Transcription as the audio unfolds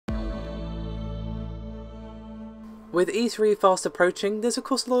With E3 fast approaching, there's of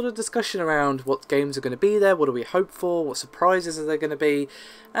course a lot of discussion around what games are going to be there, what do we hope for, what surprises are there going to be,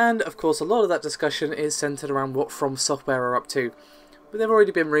 and of course a lot of that discussion is centred around what From Software are up to. But there have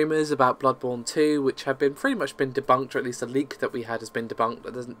already been rumours about Bloodborne 2, which have been pretty much been debunked, or at least a leak that we had has been debunked.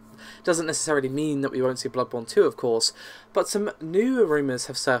 That doesn't necessarily mean that we won't see Bloodborne 2, of course, but some new rumours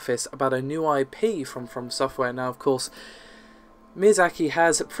have surfaced about a new IP from Software. Now, of course, Miyazaki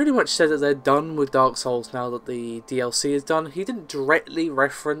has pretty much said that they're done with Dark Souls now that the DLC is done. He didn't directly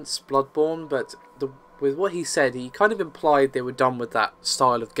reference Bloodborne, but with what he said, he kind of implied they were done with that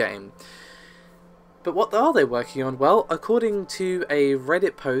style of game. But what are they working on? Well, according to a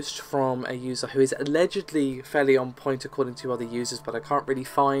Reddit post from a user who is allegedly fairly on point according to other users, but I can't really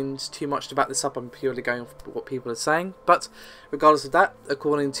find too much to back this up, I'm purely going off what people are saying. But regardless of that,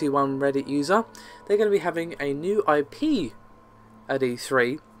 according to one Reddit user, they're going to be having a new IP at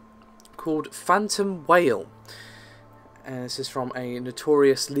E3 called Phantom Wail. And this is from a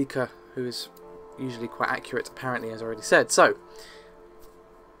notorious leaker who is usually quite accurate, apparently, as I already said. So,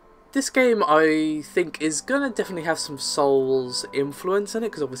 this game, I think, is going to definitely have some Souls influence in it,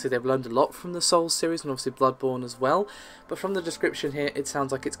 because obviously they've learned a lot from the Souls series, and obviously Bloodborne as well. But from the description here, it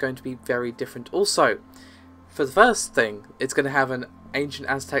sounds like it's going to be very different also. For the first thing, it's going to have an ancient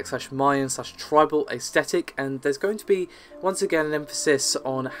Aztec / Mayan / tribal aesthetic, and there's going to be, once again, an emphasis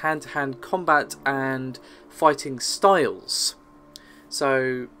on hand-to-hand combat and fighting styles.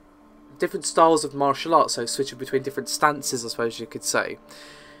 So, different styles of martial arts, so switching between different stances, I suppose you could say.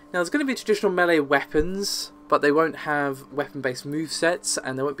 Now, there's going to be traditional melee weapons, but they won't have weapon-based movesets,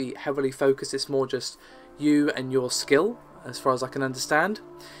 and they won't be heavily focused. It's more just you and your skill, as far as I can understand.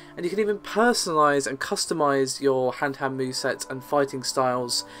 And you can even personalise and customise your hand-to-hand movesets and fighting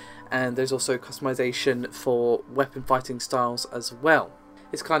styles, and there's also customization for weapon fighting styles as well.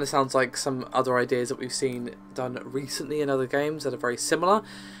 This kind of sounds like some other ideas that we've seen done recently in other games that are very similar,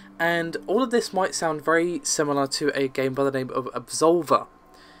 and all of this might sound very similar to a game by the name of Absolver.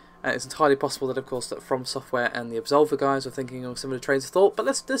 It's entirely possible that, of course, that From Software and the Absolver guys are thinking of similar trains of thought, but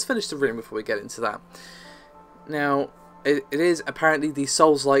let's finish the room before we get into that. Now, it is apparently the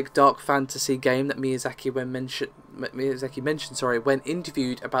Souls-like dark fantasy game that Miyazaki mentioned when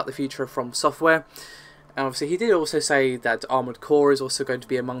interviewed about the future of From Software. And obviously, he did also say that Armored Core is also going to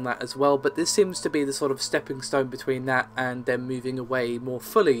be among that as well, but this seems to be the sort of stepping stone between that and them moving away more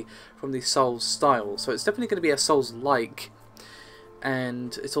fully from the Souls style. So it's definitely going to be a Souls-like.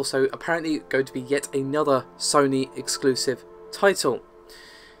 And it's also apparently going to be yet another Sony exclusive title.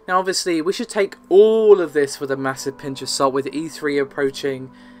 Now obviously we should take all of this with a massive pinch of salt. With E3 approaching,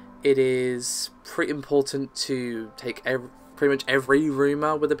 it is pretty important to take pretty much every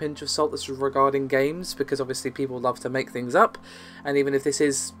rumour with a pinch of salt that's regarding games, because obviously people love to make things up, and even if this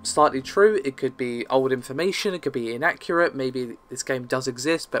is slightly true, it could be old information, it could be inaccurate, maybe this game does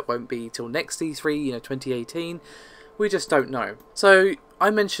exist but won't be till next E3, 2018. We just don't know. So, I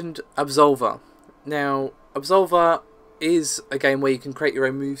mentioned Absolver. Now, Absolver is a game where you can create your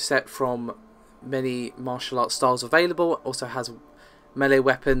own moveset from many martial arts styles available. It also has melee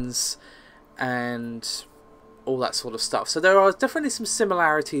weapons and all that sort of stuff. So there are definitely some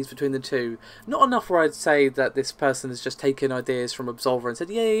similarities between the two. Not enough where I'd say that this person has just taken ideas from Absolver and said,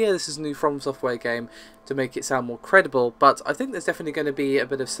 yeah, this is a new From Software game, to make it sound more credible. But I think there's definitely going to be a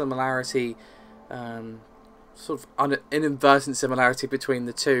bit of similarity, sort of inadvertent similarity between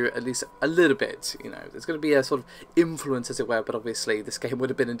the two, at least a little bit. There's going to be a sort of influence, as it were, but obviously this game would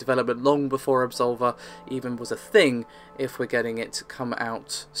have been in development long before Absolver even was a thing. If we're getting it to come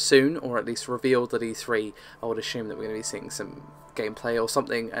out soon, or at least revealed at E3, I would assume that we're going to be seeing some gameplay or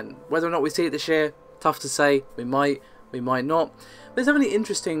something, and whether or not we see it this year, tough to say. We might not, but it's definitely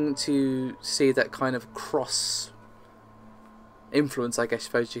interesting to see that kind of cross influence, I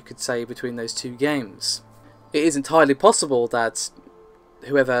suppose you could say, between those two games. It is entirely possible that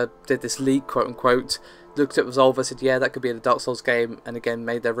whoever did this leak, quote-unquote, looked at Absolver, said, yeah, that could be a Dark Souls game, and again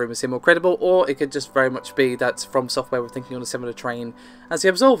made their rumours seem more credible, or it could just very much be that From Software were thinking on a similar train as the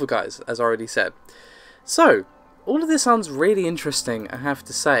Absolver guys, as I already said. So, all of this sounds really interesting, I have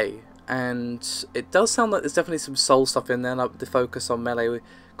to say, and it does sound like there's definitely some Soul stuff in there, like the focus on melee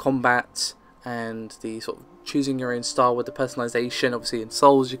combat, and the sort of choosing your own style with the personalisation. Obviously in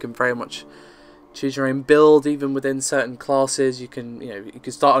Souls you can very much choose your own build, even within certain classes. You can, you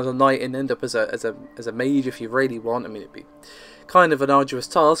can start as a knight and end up as a mage if you really want. I mean, it'd be kind of an arduous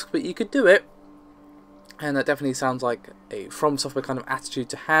task, but you could do it. And that definitely sounds like a From Software kind of attitude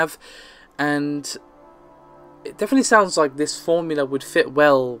to have. And it definitely sounds like this formula would fit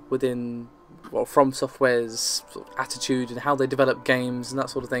well within well, From Software's sort of attitude and how they develop games and that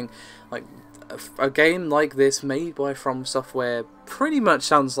sort of thing. Like a game like this made by From Software pretty much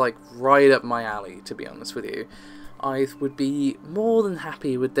sounds like right up my alley, to be honest with you. I would be more than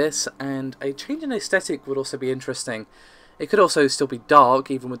happy with this, and a change in aesthetic would also be interesting. It could also still be dark,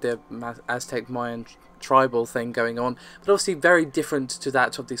 even with the Aztec Mayan tribal thing going on, but obviously very different to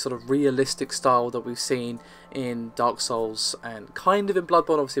that of the sort of realistic style that we've seen in Dark Souls and kind of in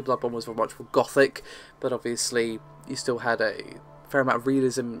Bloodborne. Obviously Bloodborne was much more gothic, but obviously you still had a fair amount of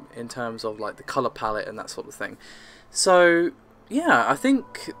realism in terms of like the colour palette and that sort of thing. So yeah, I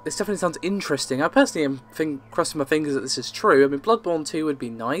think this definitely sounds interesting. I personally am crossing my fingers that this is true. I mean, Bloodborne 2 would be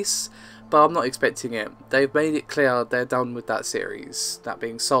nice, but I'm not expecting it. They've made it clear they're done with that series, that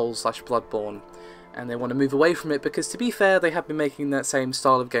being Souls/Bloodborne, and they want to move away from it because, to be fair, they have been making that same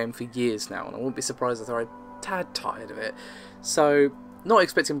style of game for years now, and I wouldn't be surprised if they're a tad tired of it. So, not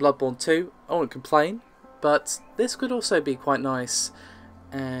expecting Bloodborne 2, I won't complain, but this could also be quite nice,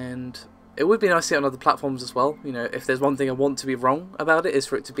 and it would be nice to see it on other platforms as well. You know, if there's one thing I want to be wrong about it, is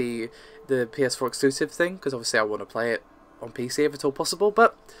for it to be the PS4 exclusive thing, because obviously I want to play it on PC if at all possible,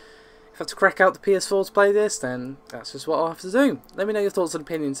 but if I have to crack out the PS4 to play this, then that's just what I'll have to do. Let me know your thoughts and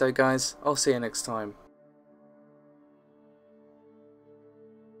opinions though, guys. I'll see you next time.